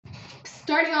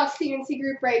Starting off C&C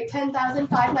Group break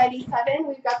 10,597.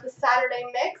 We've got the Saturday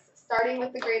mix, starting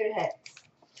with the graded hits.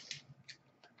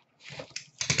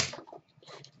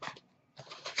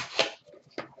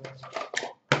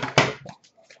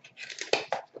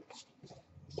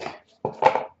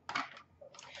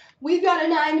 We've got a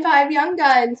 9-5 Young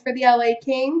Guns for the LA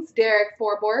Kings, Derek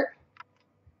Forbort.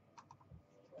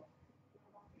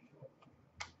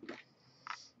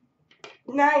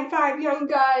 Nine-5 Young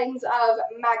Guns of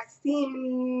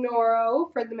Maxime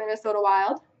Noro for the Minnesota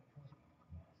Wild.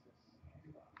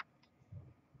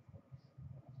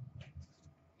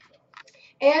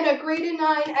 And a graded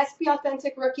 9 SP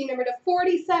Authentic rookie number to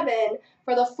 47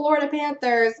 for the Florida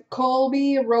Panthers,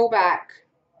 Colby Roback.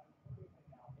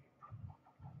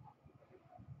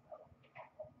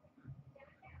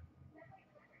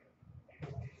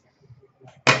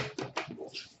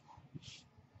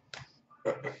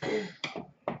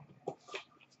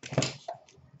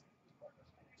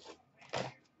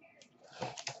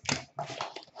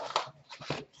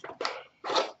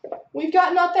 We've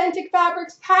got an Authentic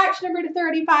Fabrics patch number to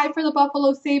 35 for the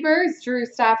Buffalo Sabres, Drew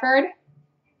Stafford.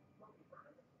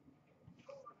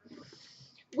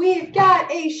 We've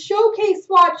got a Showcase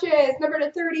Swatches number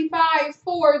to 35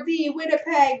 for the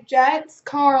Winnipeg Jets,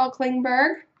 Carl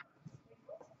Klingberg.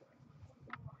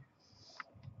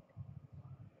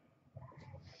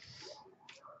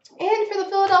 And for the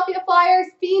Philadelphia Flyers,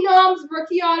 Phenoms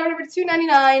rookie auto number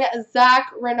 299,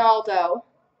 Zach Ronaldo.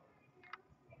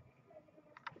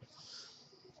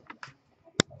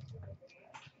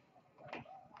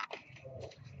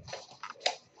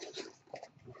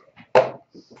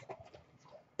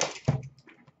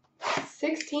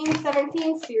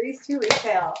 $16-17 Series 2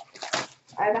 retail.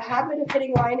 I have a habit of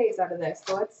hitting line A's out of this,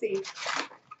 so let's see.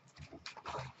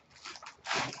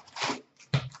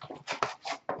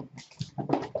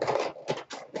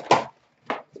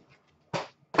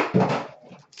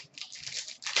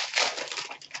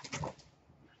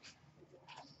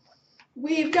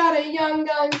 We've got a Young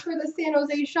Guns for the San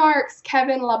Jose Sharks,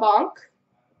 Kevin LeBlanc.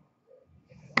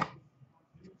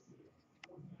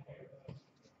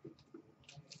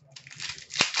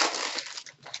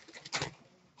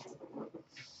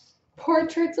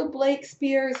 Portraits of Blake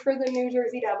Spears for the New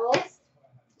Jersey Devils.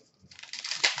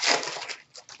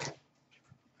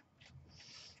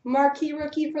 Marquee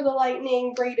rookie for the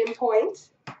Lightning, Braden Point.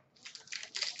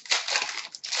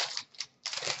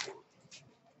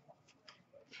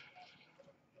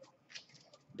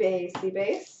 Basey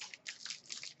base.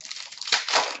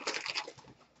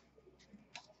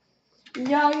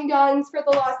 Young Guns for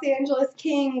the Los Angeles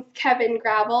Kings, Kevin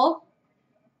Gravel.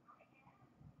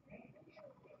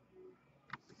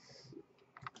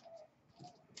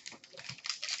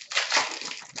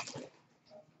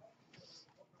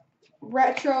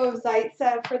 Retro of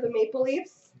Zaitsev for the Maple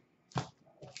Leafs.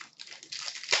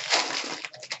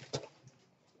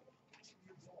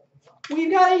 We've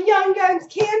got a Young Guns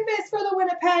canvas for the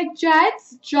Winnipeg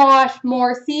Jets, Josh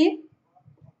Morrissey.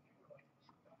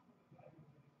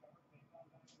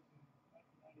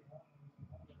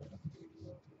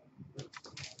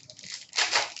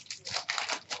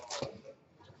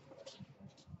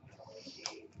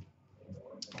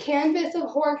 Canvas of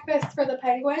Hornqvist for the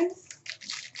Penguins.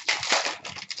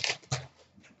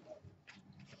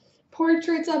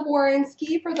 Portraits of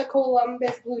Werenski for the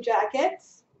Columbus Blue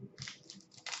Jackets.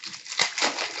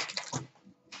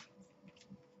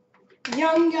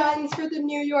 Young Guns for the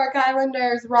New York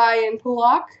Islanders, Ryan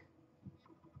Pulock.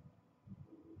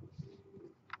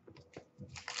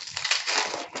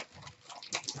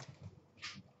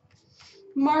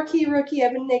 Marquee rookie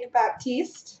of Nick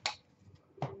Baptiste.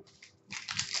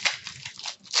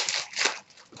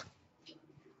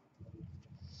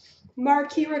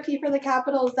 Marquee rookie for the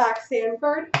Capitals, Zach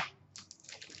Sanford.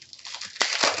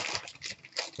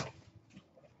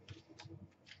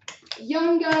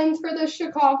 Young Guns for the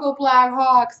Chicago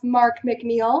Blackhawks, Mark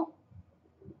McNeil.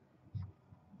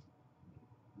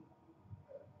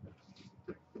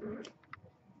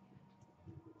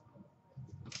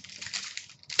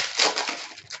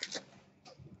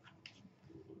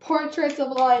 Portraits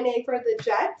of Line A for the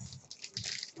Jets.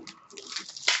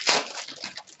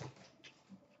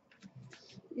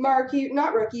 Marquee,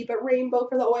 not rookie, but rainbow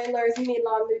for the Oilers,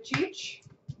 Milan Lucic.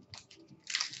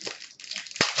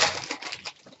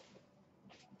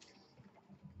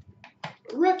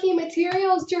 Rookie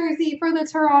materials jersey for the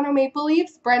Toronto Maple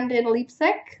Leafs, Brendan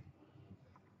Leipsic.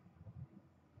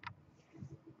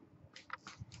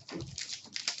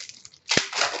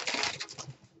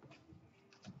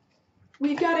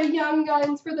 We've got a Young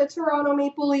Guns for the Toronto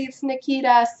Maple Leafs,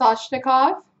 Nikita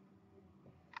Soshnikov.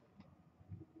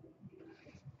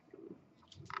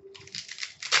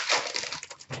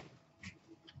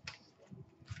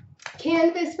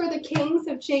 Canvas for the Kings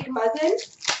of Jake Muzzin.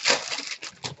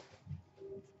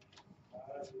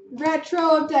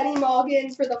 Retro of Denny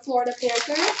Mulligan for the Florida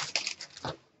Panthers.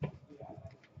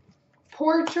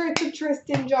 Portraits of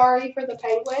Tristan Jarry for the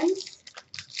Penguins.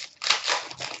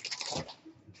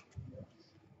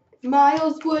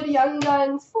 Miles Wood Young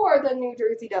Guns for the New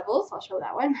Jersey Devils. I'll show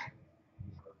that one.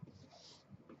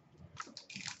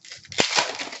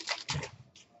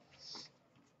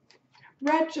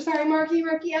 Marquee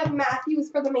rookie of Matthews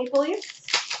for the Maple Leafs.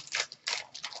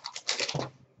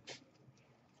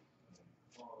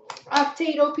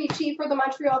 Update OPG for the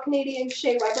Montreal Canadiens,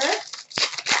 Shea Weber.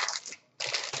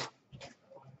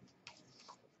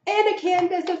 And a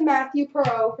canvas of Matthew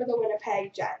Perreault for the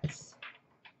Winnipeg Jets.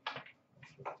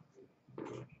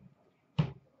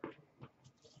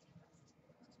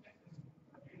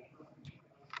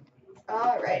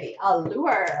 Alrighty,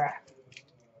 Allure.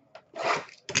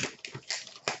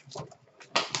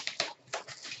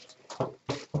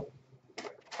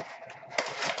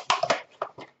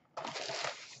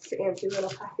 Fancy little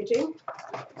packaging.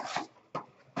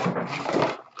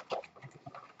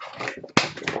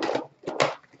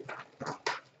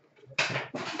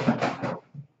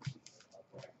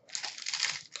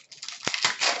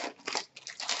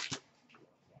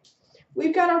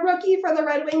 We've got a rookie for the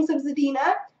Red Wings of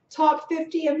Zadina. Top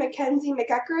 50 of Mackenzie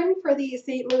McEachern for the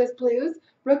St. Louis Blues.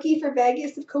 Rookie for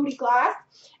Vegas of Cody Glass.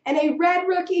 And a red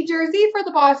rookie jersey for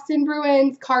the Boston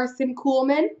Bruins, Carson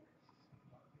Kuhlman.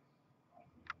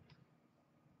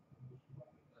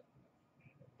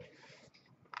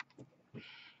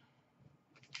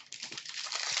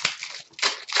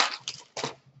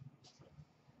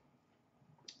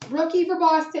 Rookie for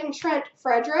Boston, Trent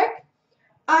Frederick.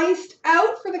 Iced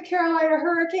out for the Carolina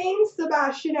Hurricanes,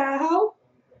 Sebastian Aho.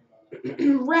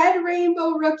 Red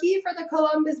Rainbow rookie for the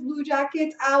Columbus Blue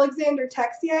Jackets, Alexander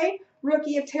Texier.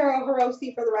 Rookie of Taro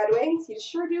Hirose for the Red Wings. You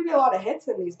sure do get a lot of hits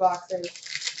in these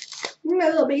boxes. My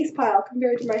little base pile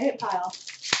compared to my hit pile.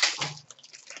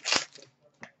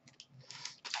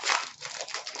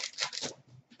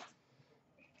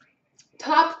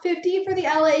 Top 50 for the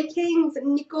LA Kings,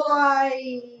 Nikolai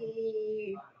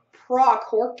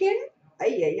Prokhorkin. I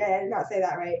did not say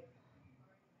that right.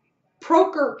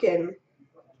 Prokhorkin.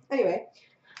 Anyway.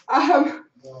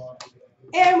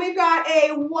 And we've got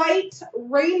a white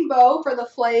rainbow for the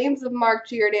Flames of Mark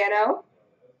Giordano.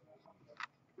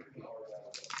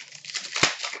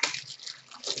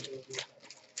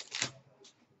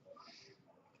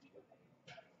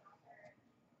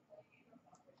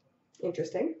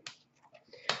 Interesting.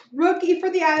 Rookie for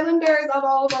the Islanders of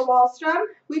Oliver Wahlstrom.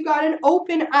 We've got an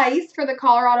open ice for the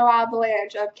Colorado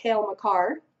Avalanche of Cale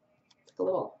Makar. It's a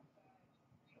little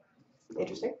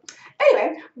interesting.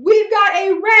 Anyway, we've got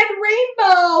a red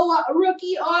rainbow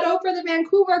rookie auto for the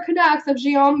Vancouver Canucks of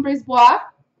Guillaume Brisebois.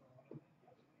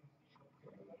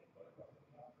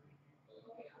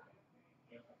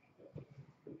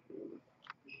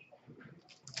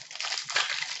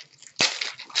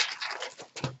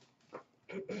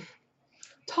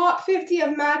 Top 50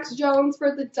 of Max Jones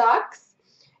for the Ducks.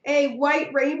 A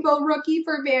white rainbow rookie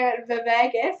for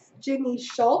Vegas, Jimmy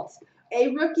Schultz. A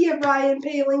rookie of Ryan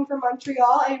Poehling for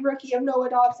Montreal. A rookie of Noah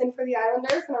Dobson for the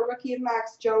Islanders. And a rookie of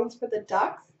Max Jones for the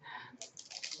Ducks.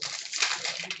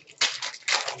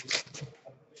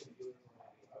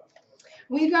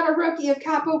 We've got a rookie of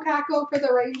Capo Caco for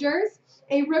the Rangers.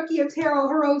 A rookie of Taro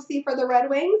Hirose for the Red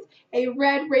Wings. A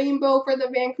red rainbow for the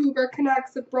Vancouver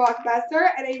Canucks of Brock Besser.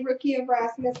 And a rookie of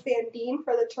Rasmus Sandin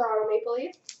for the Toronto Maple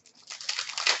Leafs.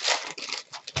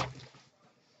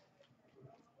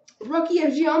 Rookie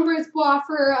of Guillaume Brisebois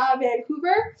for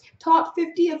Vancouver. Top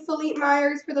 50 of Philippe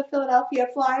Myers for the Philadelphia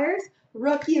Flyers.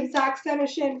 Rookie of Zach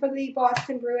Senyshyn for the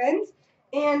Boston Bruins.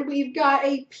 And we've got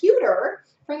a pewter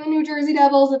for the New Jersey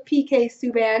Devils of PK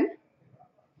Subban.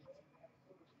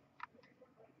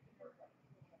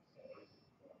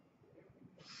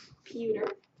 Pewter.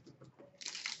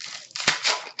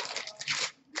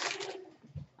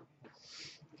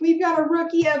 We've got a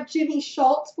rookie of Jimmy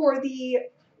Schultz for the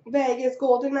Vegas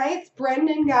Golden Knights.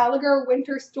 Brendan Gallagher,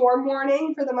 Winter Storm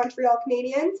Warning for the Montreal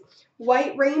Canadiens.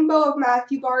 White Rainbow of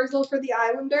Matthew Barzal for the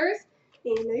Islanders.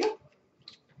 And there you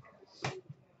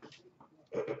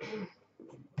go.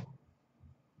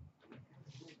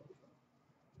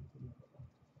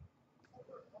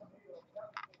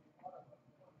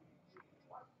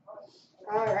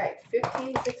 All right,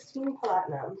 15-16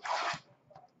 Platinum.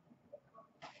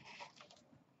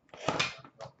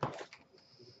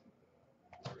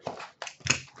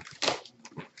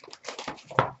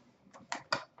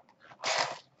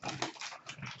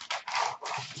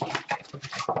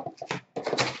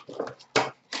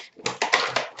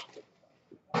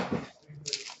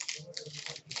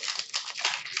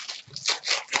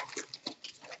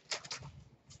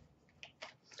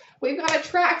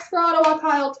 Tracks for Ottawa,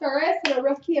 Kyle Turris, and a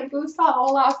rookie of Gustav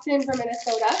Olofsson for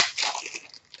Minnesota.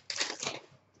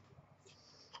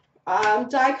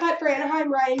 Die cut for Anaheim,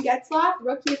 Ryan Getzlaf,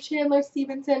 rookie of Chandler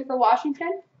Stevenson for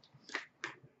Washington.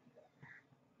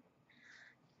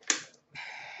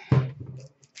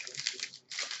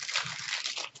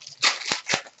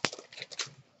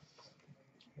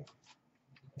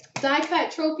 Die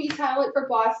cut trophy talent for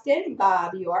Boston,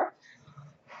 Bob York.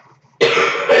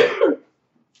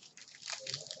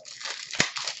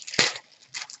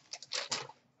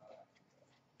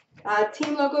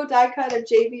 Team logo die cut of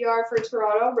JVR for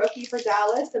Toronto, rookie for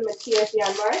Dallas, and Matthias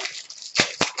Janmark.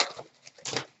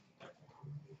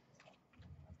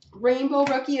 Rainbow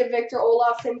rookie of Victor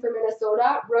Olofsson for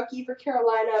Minnesota, rookie for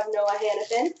Carolina of Noah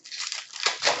Hannafin.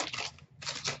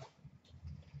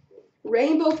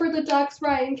 Rainbow for the Ducks,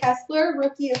 Ryan Kessler,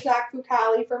 rookie of Zach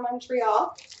Fucale for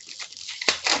Montreal.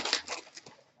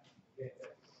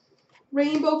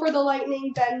 Rainbow for the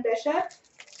Lightning, Ben Bishop.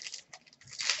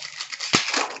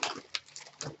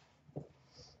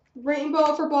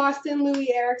 Rainbow for Boston,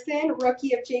 Louis Eriksson,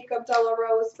 rookie of Jacob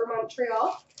Delarose for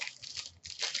Montreal.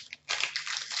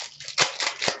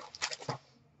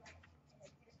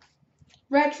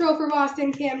 Retro for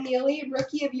Boston, Cam Neely,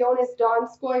 rookie of Jonas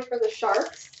Donskoy for the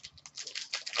Sharks.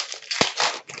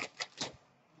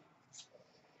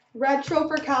 Retro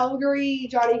for Calgary,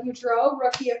 Johnny Gaudreau,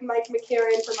 rookie of Mike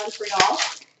McCarron for Montreal.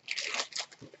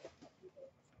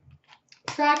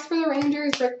 Tracks for the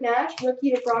Rangers, Rick Nash,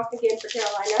 rookie of Brock McGinn for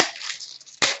Carolina.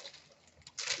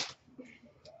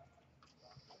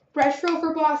 Retro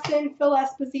for Boston, Phil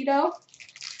Esposito.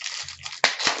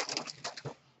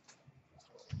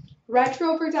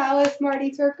 Retro for Dallas,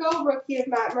 Marty Turco, rookie of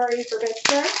Matt Murray for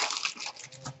Pittsburgh.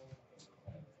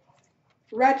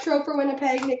 Retro for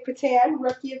Winnipeg, Nick Patan,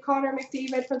 rookie of Connor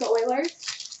McDavid for the Oilers.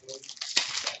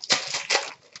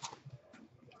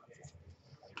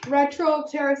 Retro of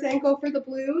Tarasenko for the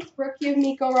Blues, rookie of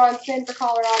Nico Ronson for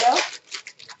Colorado.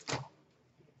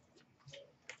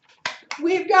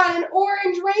 We've got an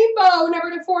orange rainbow, number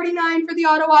 /49 for the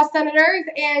Ottawa Senators,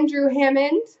 Andrew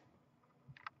Hammond.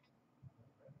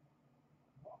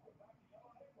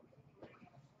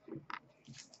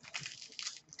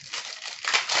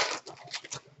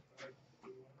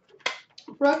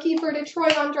 Rookie for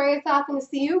Detroit, Andreas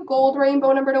Athanasiou. Gold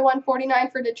rainbow number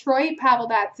 /149 for Detroit, Pavel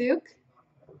Datsyuk.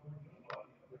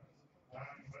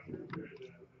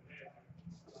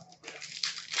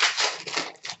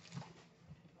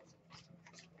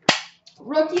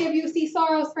 Rookie of UC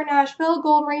Soros for Nashville.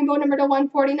 Gold rainbow number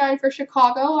 /149 for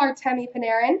Chicago, Artemi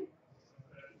Panarin.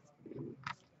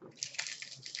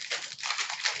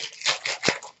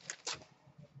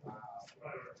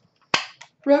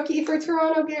 Rookie for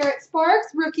Toronto, Garrett Sparks.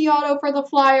 Rookie auto for the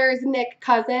Flyers, Nick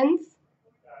Cousins.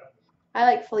 I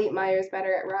like Fleet Myers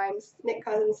better at rhymes. Nick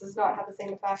Cousins does not have the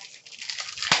same effect.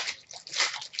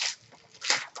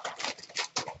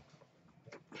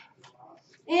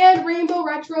 And rainbow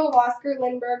retro of Oscar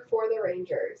Lindbergh for the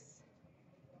Rangers.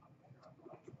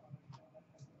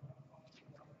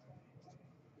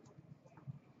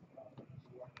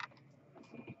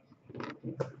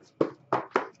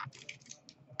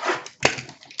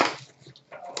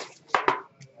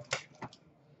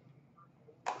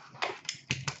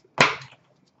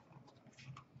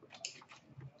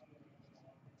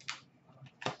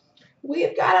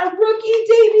 We've got a rookie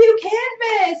debut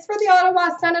canvas for the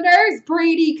Ottawa Senators,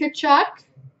 Brady Tkachuk.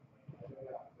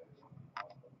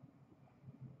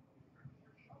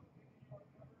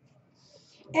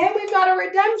 And we've got a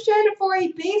redemption for a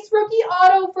base rookie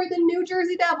auto for the New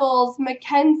Jersey Devils,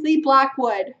 Mackenzie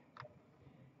Blackwood.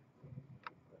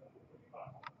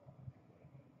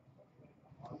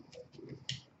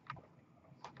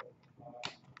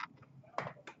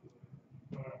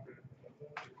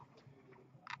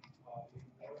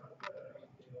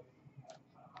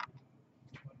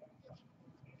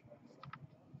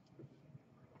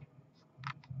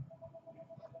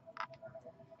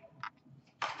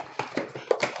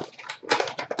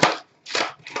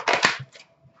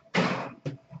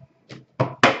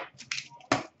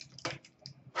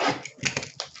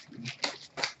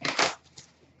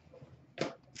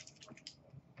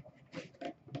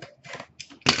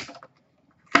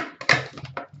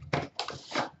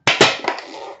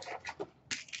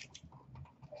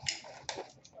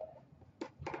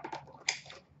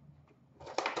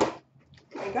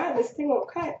 Oh my God, this thing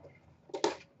won't cut.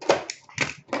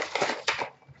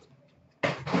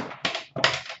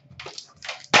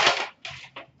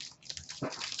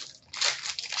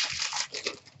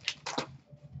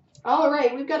 All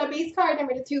right, we've got a base card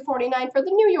number /249 for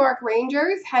the New York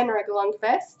Rangers, Henrik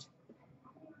Lundqvist.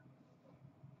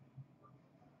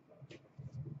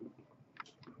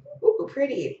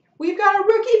 pretty. We've got a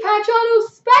rookie patch auto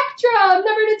Spectrum,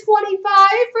 number to 25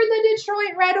 for the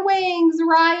Detroit Red Wings,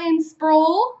 Ryan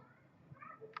Sproul.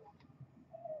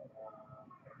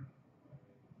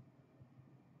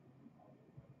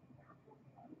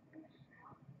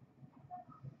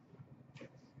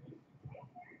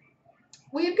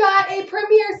 We've got a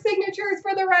Premier Signatures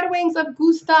for the Red Wings of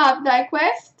Gustav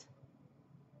Nyquist.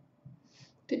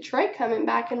 Detroit coming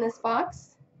back in this box.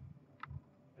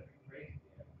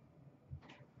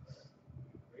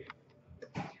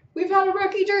 We've got a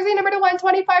rookie jersey number to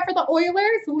 125 for the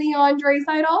Oilers, Leon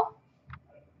Draisaitl.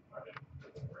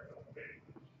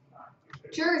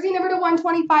 Jersey number to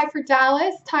 125 for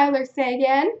Dallas, Tyler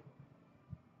Seguin.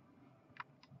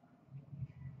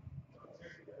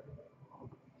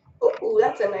 Ooh,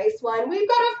 that's a nice one. We've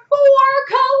got a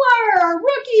 4-color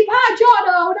rookie patch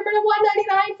auto, number to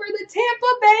 199 for the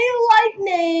Tampa Bay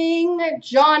Lightning,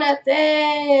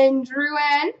 Jonathan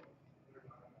Drouin.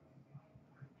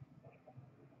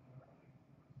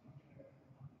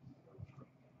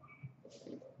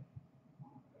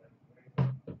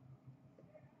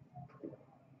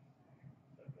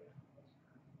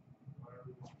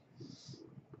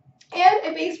 And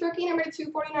a base rookie number to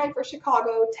 249 for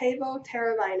Chicago, Teuvo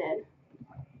Teravainen.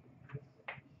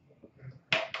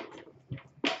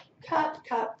 Cup,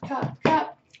 cup, cup,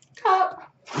 cup,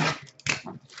 cup.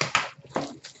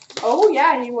 Oh,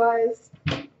 yeah, he was.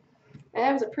 And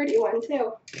that was a pretty one,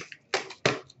 too.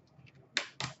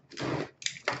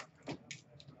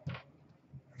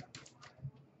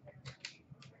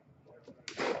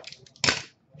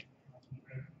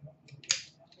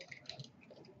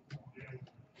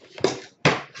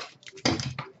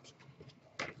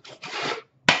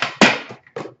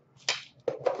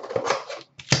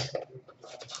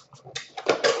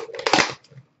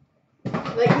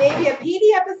 Like maybe a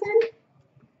PD episode?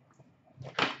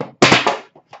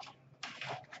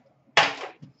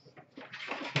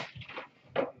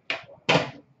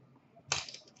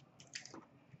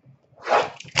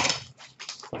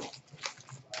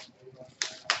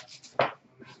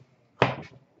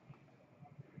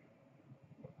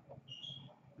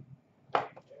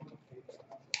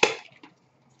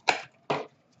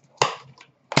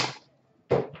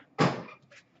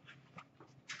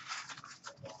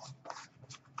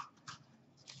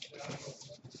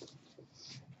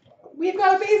 We've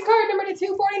got a base card number to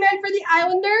 249 for the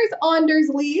Islanders, Anders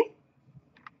Lee.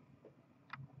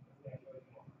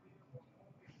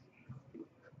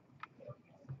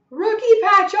 Rookie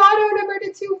patch auto number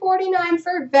to 249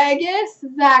 for Vegas,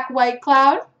 Zach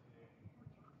Whitecloud.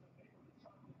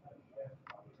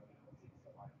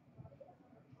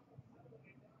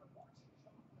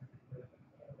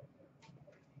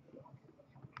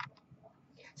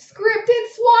 Scripted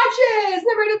swatches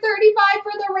number to 35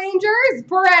 for the Rangers,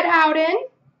 Brett Howden.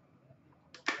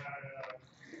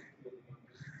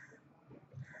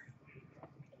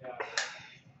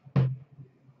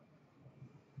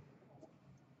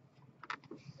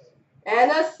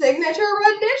 And the signature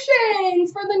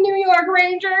renditions for the New York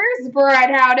Rangers,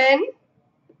 Brett Howden.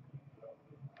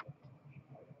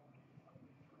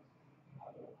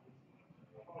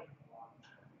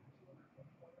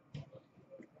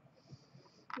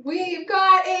 We've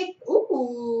got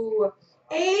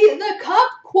the Cup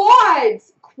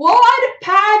Quads. Quad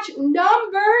patch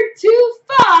number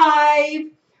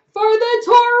 25 for the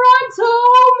Toronto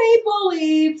Maple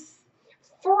Leafs.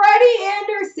 Freddie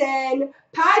Anderson,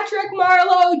 Patrick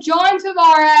Marleau, John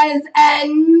Tavares,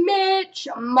 and Mitch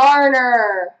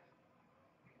Marner.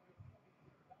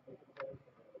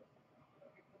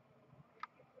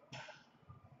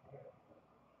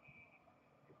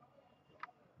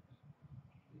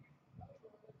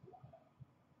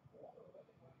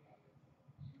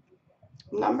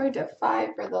 Number to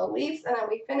 5 for the Leafs. And then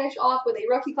we finish off with a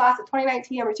rookie class of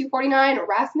 2019, number 249,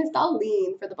 Rasmus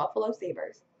Dahlin for the Buffalo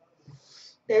Sabres.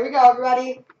 There we go,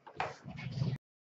 everybody.